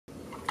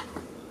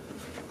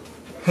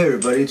Hey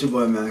everybody, it's your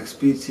boy Max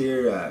Beats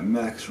here at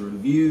Max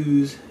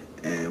Reviews,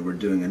 and we're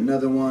doing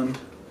another one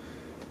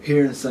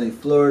here in sunny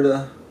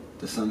Florida,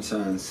 the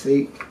sunshine's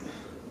sake.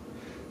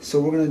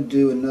 So we're going to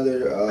do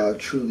another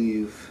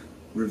Trulieve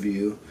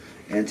review,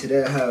 and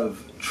today I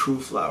have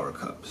TruFlower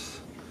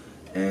cups.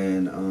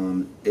 And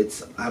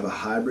I have a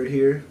hybrid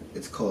here,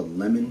 it's called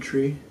Lemon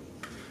Tree.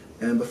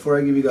 And before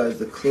I give you guys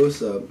the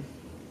close-up,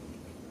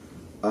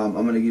 I'm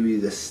going to give you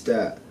the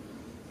stat,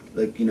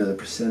 like, you know, the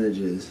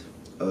percentages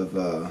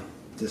of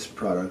this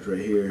product right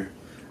here.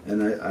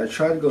 And I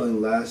tried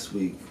going last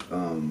week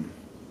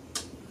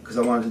because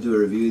I wanted to do a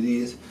review of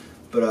these,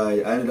 but I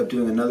ended up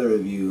doing another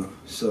review,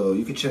 so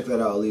you can check that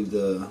out. I'll leave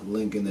the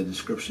link in the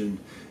description.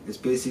 It's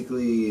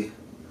basically,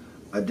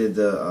 I did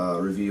the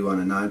review on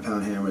a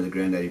 9-pound hammer, the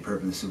Granddaddy Perp,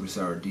 and the Super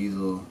Sour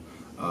Diesel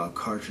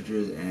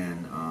cartridges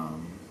and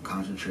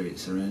concentrate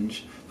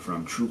syringe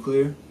from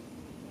Trulieve.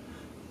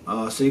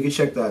 So you can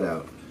check that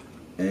out.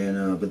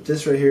 And but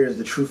this right here is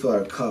the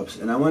TruFlower cups,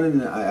 and I went in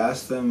and I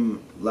asked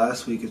them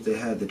last week if they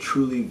had the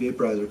Trulieve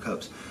vaporizer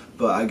cups,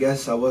 but I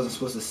guess I wasn't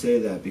supposed to say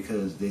that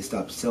because they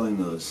stopped selling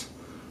those.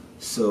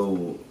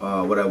 So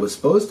what I was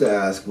supposed to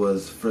ask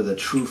was for the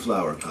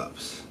TruFlower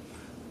cups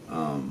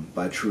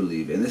by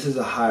Trulieve, and this is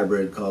a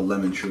hybrid called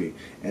Lemon Tree,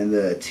 and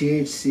the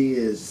THC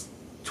is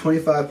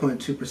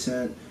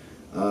 25.2%,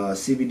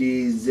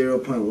 CBD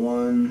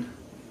 0.1,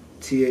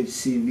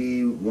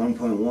 THCV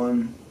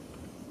 1.1.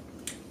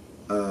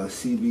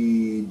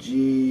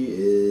 CBG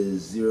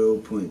is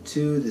 0.2,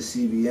 the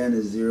CBN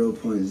is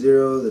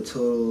 0.0, the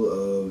total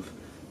of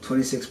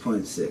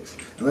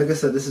 26.6. And like I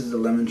said, this is the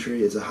Lemon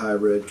Tree, it's a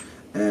hybrid,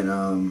 and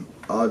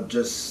I'll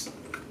just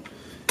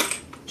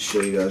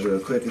show you guys real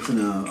quick. It's in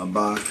a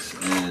box,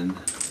 and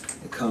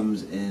it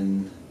comes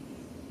in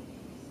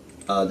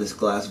this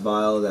glass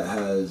vial that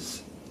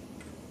has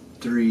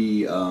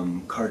 3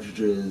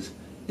 cartridges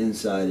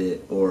inside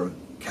it, or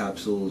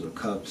capsules or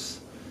cups,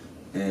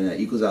 and it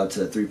equals out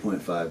to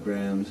 3.5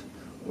 grams,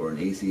 or an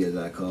eighth as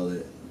I call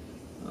it.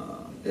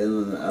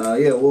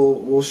 Yeah,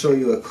 we'll show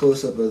you a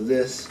close-up of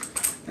this,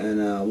 and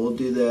we'll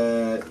do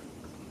that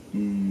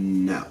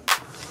now.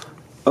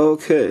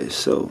 Okay,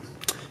 so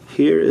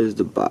here is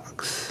the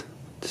box.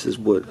 This is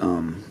what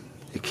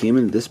it came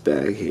in this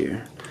bag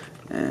here,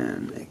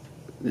 and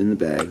in the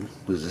bag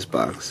was this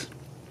box,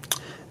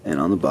 and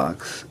on the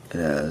box it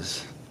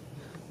has,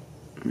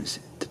 let me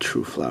see, the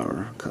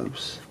TruFlower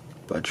cups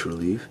by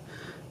Trulieve.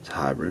 It's a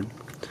hybrid.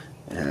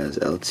 It has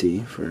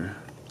LT for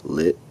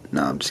lit.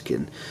 No, I'm just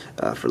kidding.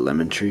 For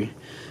Lemon Tree.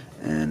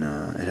 And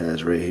it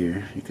has right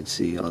here, you can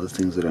see all the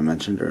things that I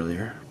mentioned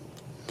earlier.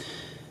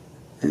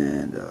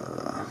 And,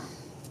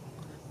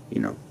 you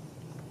know,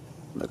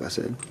 like I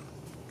said,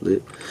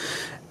 lit.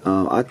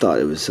 I thought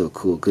it was so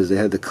cool because they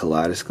had the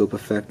kaleidoscope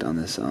effect on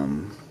this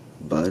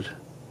bud.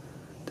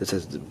 This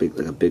has the big,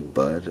 like a big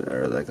bud,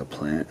 or like a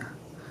plant,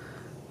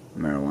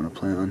 marijuana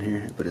plant on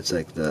here, but it's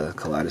like the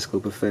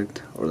kaleidoscope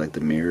effect, or like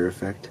the mirror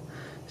effect,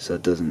 so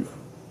it doesn't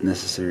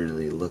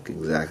necessarily look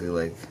exactly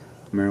like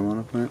a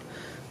marijuana plant,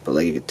 but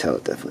like you could tell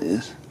it definitely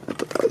is. I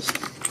thought that was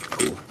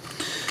cool.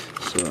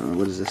 So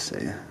what does this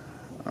say?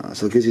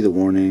 So it gives you the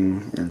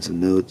warning and some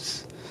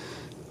notes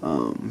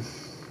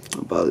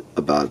about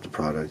the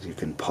product. You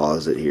can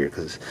pause it here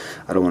because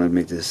I don't want to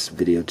make this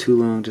video too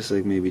long, just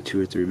like maybe 2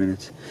 or 3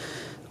 minutes.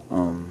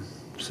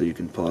 So you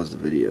can pause the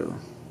video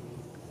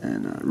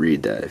and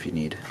read that if you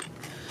need.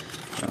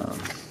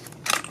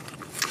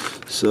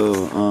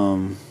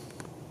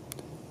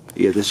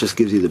 Yeah, this just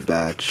gives you the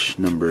batch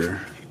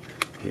number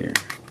here.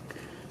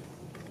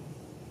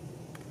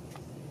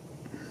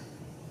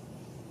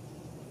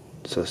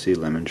 So see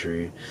Lemon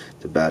Tree,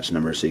 the batch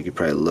number, so you could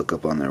probably look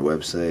up on their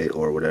website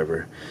or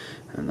whatever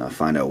and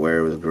find out where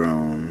it was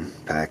grown,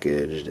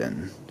 packaged,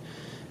 and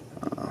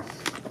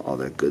all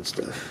that good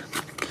stuff.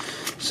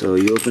 So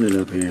you open it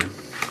up here.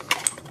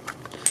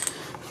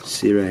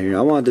 See right here,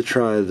 I wanted to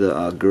try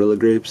the Gorilla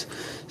Grapes,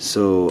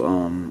 so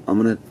I'm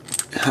gonna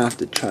have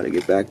to try to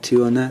get back to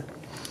you on that.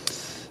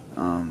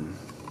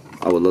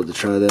 I would love to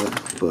try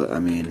that, but I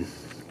mean,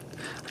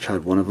 I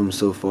tried one of them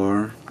so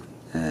far,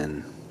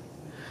 and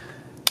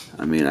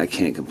I mean, I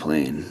can't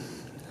complain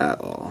at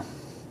all.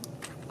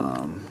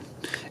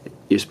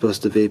 You're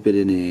supposed to vape it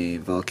in a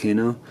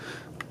volcano,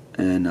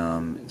 and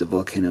the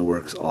volcano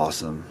works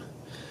awesome.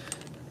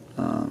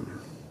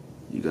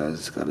 You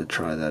guys gotta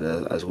try that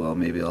as well.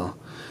 Maybe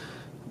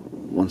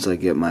once I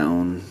get my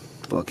own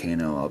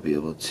volcano, I'll be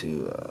able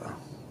to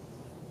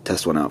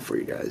test one out for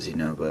you guys, you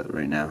know, but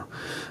right now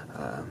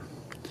I'm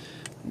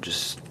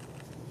just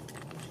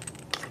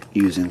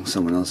using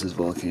someone else's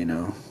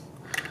volcano,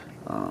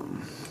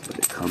 but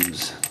it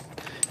comes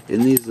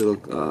in these little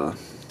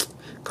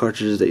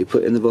cartridges that you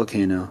put in the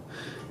volcano,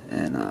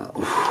 and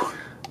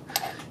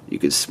you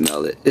can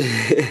smell it.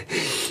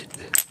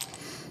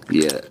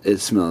 Yeah, it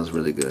smells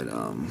really good.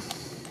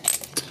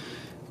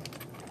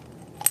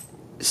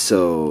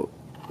 So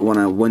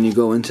when you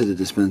go into the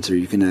dispenser,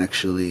 you can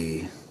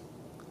actually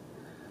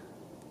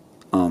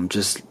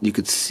you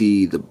could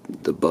see the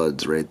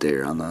buds right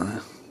there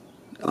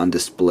on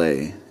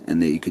display,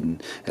 and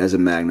it has a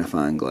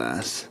magnifying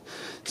glass,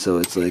 so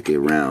it's like a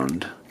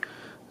round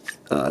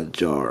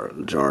jar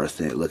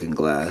thing looking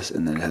glass,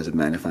 and then it has a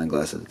magnifying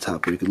glass at the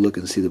top where you can look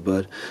and see the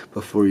bud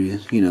before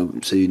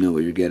so you know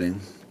what you're getting.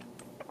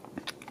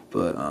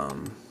 But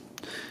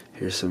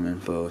here's some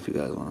info if you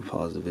guys want to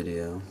pause the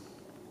video.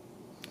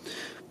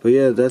 But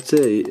yeah, that's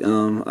it.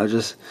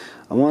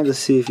 I wanted to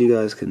see if you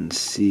guys can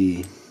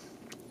see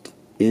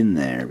in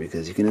there,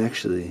 because you can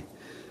actually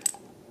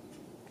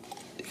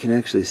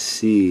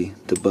see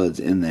the buds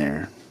in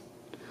there,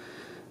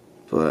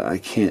 but I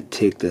can't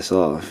take this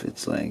off.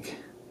 It's like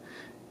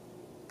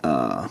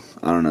I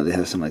don't know, they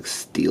have some like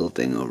steel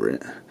thing over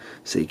it,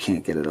 so you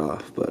can't get it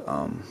off. But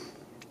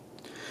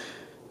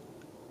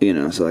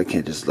so I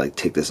can't just like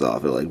take this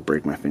off, it'll like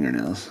break my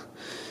fingernails.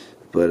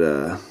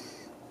 But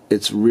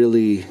it's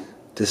really,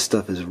 this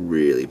stuff is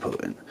really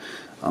potent.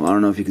 I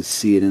don't know if you could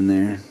see it in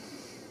there.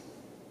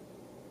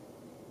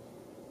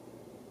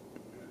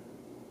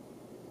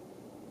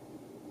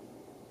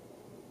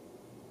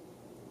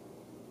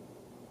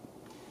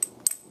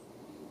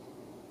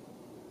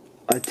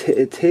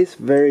 It tastes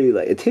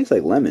it tastes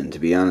like lemon, to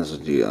be honest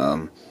with you.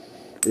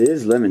 It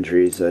is lemon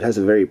tree, so it has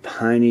a very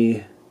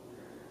piney,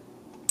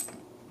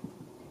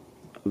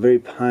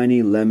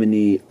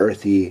 lemony,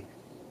 earthy,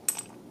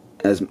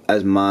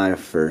 as my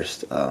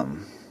first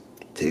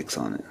takes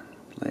on it.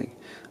 Like,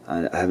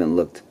 I haven't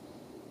looked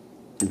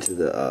into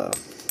the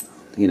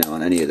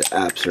on any of the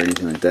apps or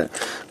anything like that,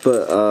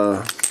 but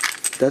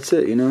that's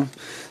it.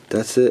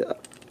 That's it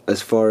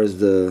as far as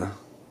the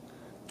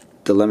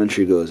lemon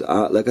tree goes.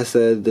 Like I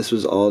said, this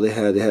was all they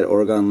had. They had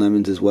Oregon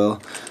lemons as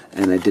well,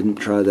 and I didn't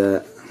try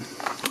that.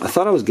 I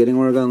thought I was getting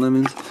Oregon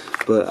lemons,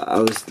 but I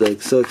was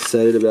like so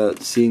excited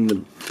about seeing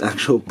the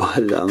actual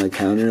bud on the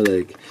counter,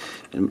 like,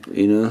 and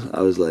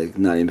I was like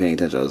not even paying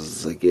attention. I was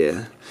just like,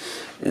 yeah.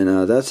 And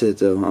that's it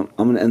though.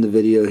 I'm gonna end the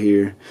video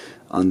here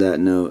on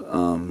that note.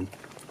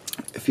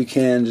 If you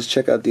can, just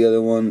check out the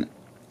other one,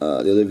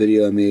 the other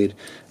video I made,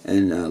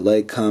 and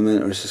like,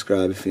 comment, or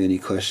subscribe if you have any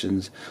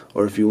questions,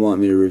 or if you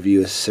want me to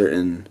review a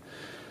certain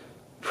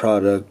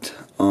product.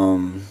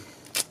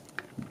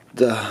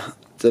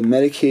 The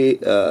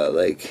Medicaid,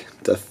 like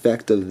the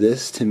effect of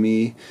this to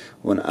me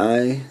when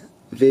I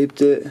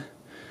vaped it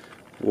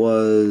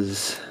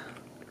was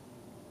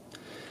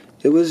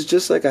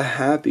just like a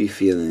happy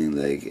feeling,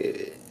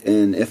 like,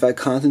 and if I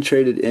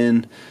concentrated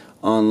in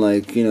on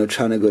like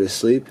trying to go to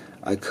sleep,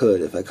 I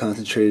could. If I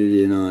concentrated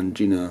in on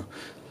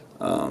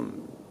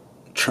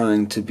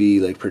trying to be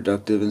like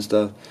productive and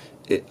stuff,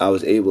 I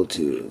was able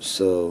to.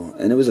 So,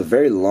 and it was a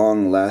very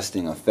long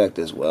lasting effect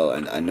as well.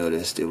 And I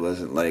noticed it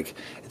wasn't like,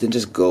 it didn't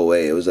just go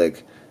away. It was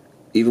like,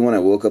 even when I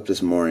woke up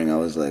this morning, I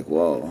was like,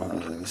 whoa, I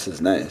was like, this is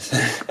nice.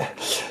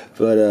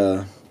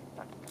 But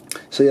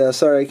so yeah,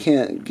 sorry I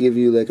can't give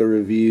you like a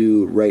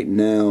review right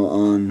now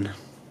on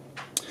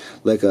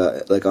like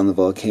on the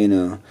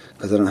volcano,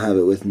 because I don't have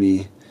it with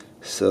me.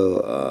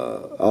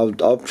 So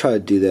I'll try to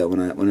do that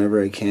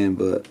whenever I can.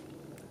 But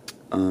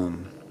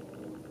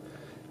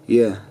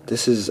yeah,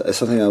 this is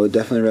something I would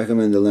definitely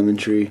recommend, the lemon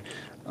tree.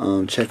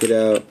 Check it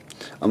out.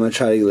 I'm gonna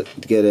try to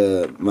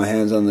get my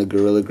hands on the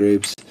Gorilla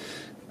Grapes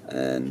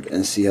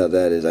and see how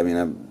that is. I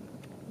mean,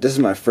 this is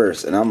my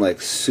first, and I'm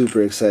like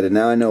super excited.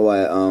 Now I know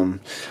why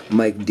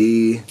Mike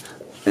D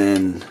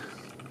and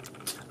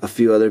a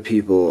few other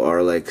people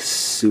are like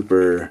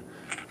super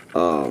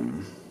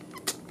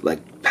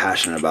like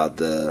passionate about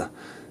the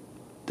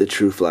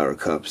TruFlower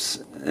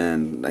cups.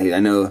 And I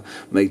know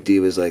Mike D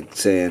was like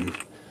saying,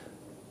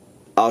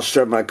 I'll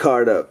strap my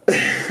card up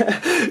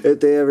if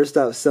they ever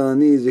stop selling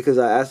these, because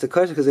I asked the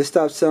question, because they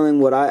stopped selling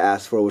what I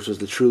asked for, which was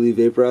the Trulieve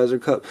vaporizer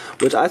cup,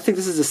 which I think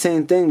this is the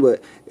same thing,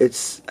 but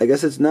I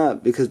guess it's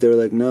not, because they were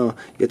like, no,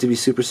 you have to be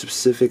super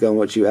specific on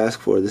what you ask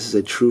for. This is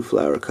a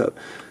TruFlower cup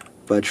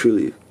by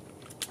Trulieve.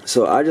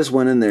 So I just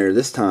went in there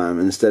this time,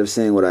 and instead of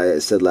saying what I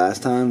said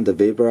last time, the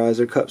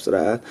vaporizer cups that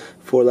I asked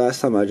for last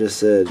time, I just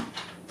said,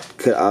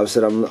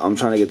 I'm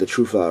trying to get the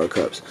TruFlower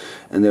cups.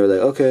 And they were like,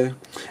 okay.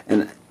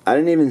 And I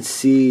didn't even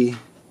see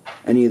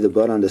any of the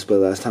bud on display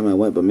last time I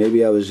went, but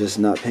maybe I was just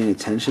not paying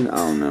attention. I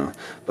don't know.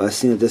 But I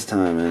seen it this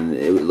time, and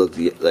it looked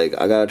like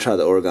I gotta try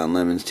the Oregon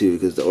lemons too,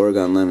 because the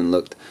Oregon lemon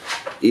looked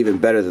even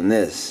better than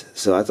this.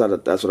 So I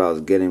thought that's what I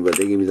was getting, but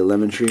they gave me the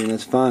lemon tree, and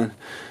that's fine.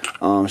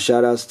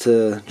 Shout outs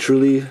to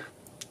Trulieve.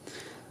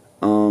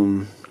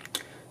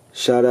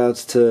 Shout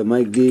outs to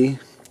Mike D.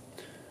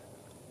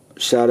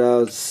 Shout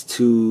outs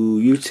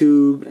to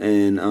YouTube,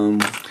 and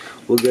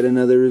we'll get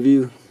another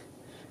review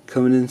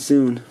coming in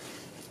soon.